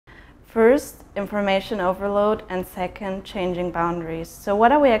First, information overload, and second, changing boundaries. So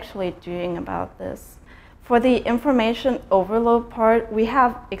what are we actually doing about this? For the information overload part, we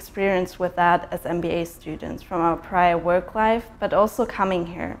have experience with that as MBA students from our prior work life, but also coming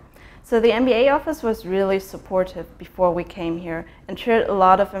here. So the MBA office was really supportive before we came here and shared a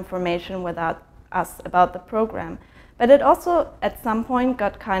lot of information with us about the program. But it also, at some point,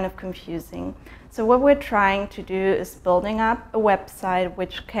 got kind of confusing. So what we're trying to do is building up a website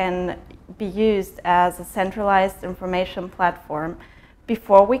which can be used as a centralized information platform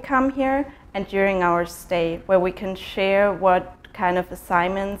before we come here and during our stay, where we can share what kind of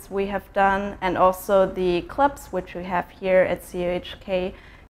assignments we have done and also the clubs which we have here at COHK